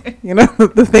life?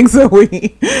 The things that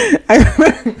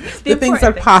the things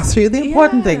that pass through, the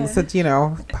important things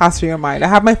that, pass through your mind. I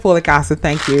have my folic acid.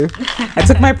 Thank you. I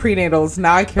took my prenatals.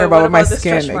 Now I care about my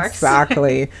skin.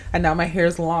 Exactly. And now my hair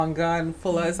is longer and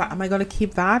fuller. Am I going to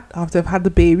keep that after I've had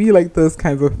the baby? Like those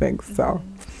kinds of things. So,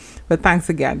 but thanks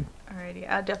again. Alrighty.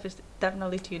 I'll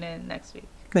definitely tune in next week.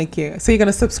 Thank you. So you're going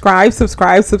to subscribe?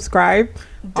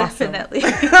 Definitely.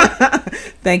 Awesome.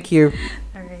 Thank you.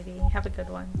 Have a good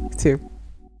one. You too.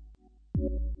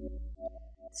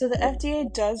 So the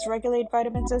FDA does regulate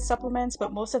vitamins and supplements,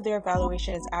 but most of their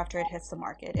evaluation is after it hits the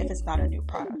market, if it's not a new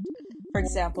product. For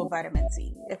example, vitamin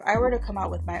C. If I were to come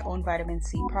out with my own vitamin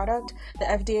C product, the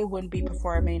FDA wouldn't be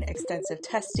performing extensive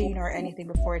testing or anything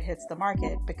before it hits the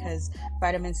market because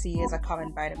vitamin C is a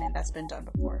common vitamin that's been done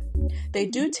before. They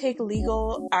do take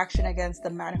legal action against the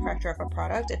manufacturer of a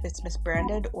product if it's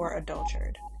misbranded or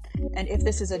adulterated. And if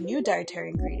this is a new dietary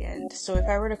ingredient, so if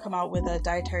I were to come out with a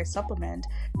dietary supplement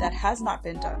that has not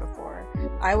been done before,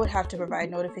 I would have to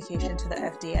provide notification to the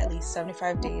FDA at least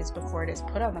 75 days before it is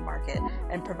put on the market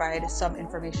and provide some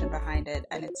information behind it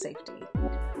and its safety.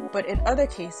 But in other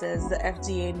cases, the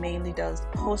FDA mainly does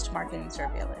post-marketing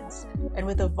surveillance. And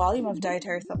with the volume of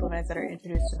dietary supplements that are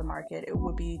introduced to the market, it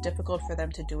would be difficult for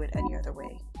them to do it any other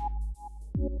way.